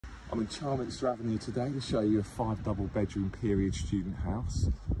I'm in Charminster Avenue today to show you a 5 double bedroom period student house.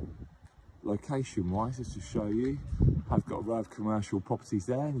 Location wise, just to show you, I've got a row of commercial properties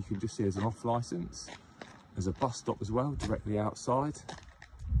there, and you can just see there's an off licence. There's a bus stop as well, directly outside.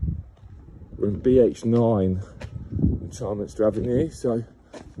 We're in BH9 on Charminster Avenue, so you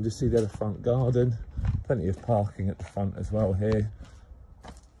can just see there the front garden. Plenty of parking at the front as well here.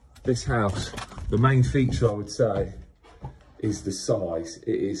 This house, the main feature I would say is the size.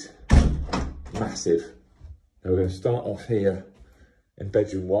 It is massive. Now we're going to start off here in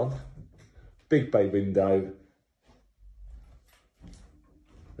bedroom 1. Big bay window.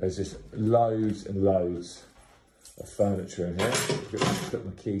 There's just loads and loads of furniture in here. Put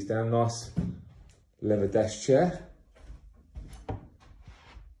my keys down. Nice leather desk chair.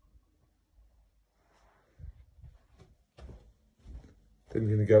 Then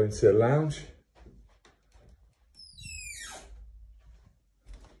we're going to go into the lounge.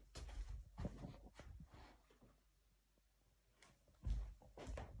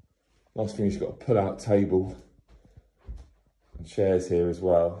 Nice thing, you've got a pull-out table and chairs here as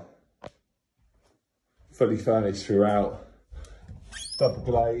well. Fully furnished throughout, double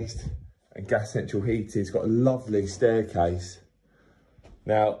glazed and gas central heated. It's got a lovely staircase.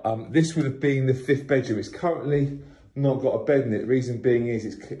 Now, this would have been the 5th bedroom. It's currently not got a bed in it. The reason being is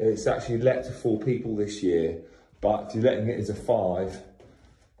it's actually let to 4 people this year, but if you're letting it as a 5,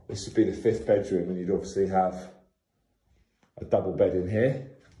 this would be the 5th bedroom, and you'd obviously have a double bed in here.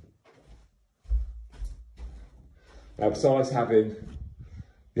 Now, besides having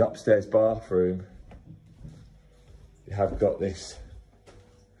the upstairs bathroom, you have got this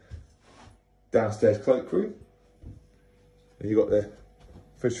downstairs cloakroom. And you've got the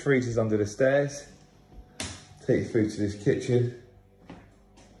fridge freezers under the stairs. Take you through to this kitchen.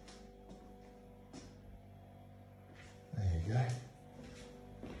 There you go.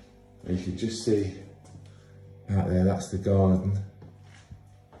 And you can just see out there, that's the garden.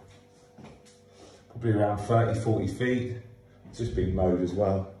 Probably around 30-40 feet. It's just been mowed as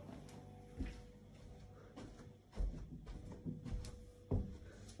well.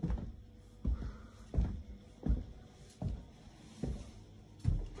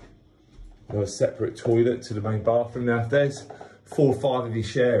 A separate toilet to the main bathroom. Now, if there's 4 or 5 of you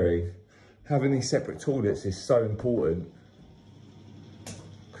sharing, having these separate toilets is so important,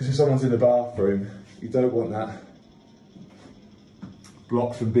 because if someone's in the bathroom, you don't want that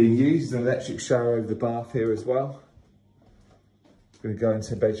blocked from being used. There's an electric shower over the bath here as well. I'm going to go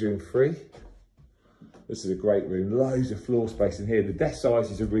into bedroom 3. This is a great room, loads of floor space in here. The desk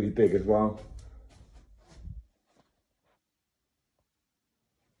sizes are really big as well.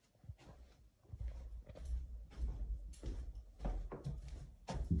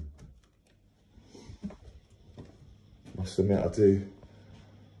 I must admit, I do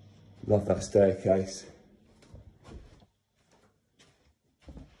love that staircase.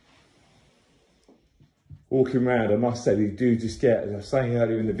 Walking around, I must say, you do just get, as I was saying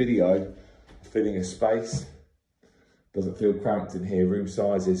earlier in the video, a feeling of space. Doesn't feel cramped in here. Room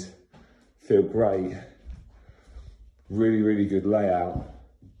sizes feel great. Really, really good layout.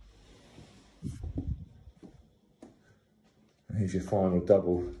 And here's your final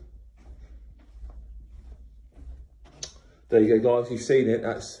double. There you go, guys, you've seen it.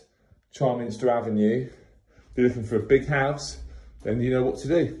 That's Charminster Avenue. If you're looking for a big house, then you know what to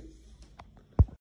do.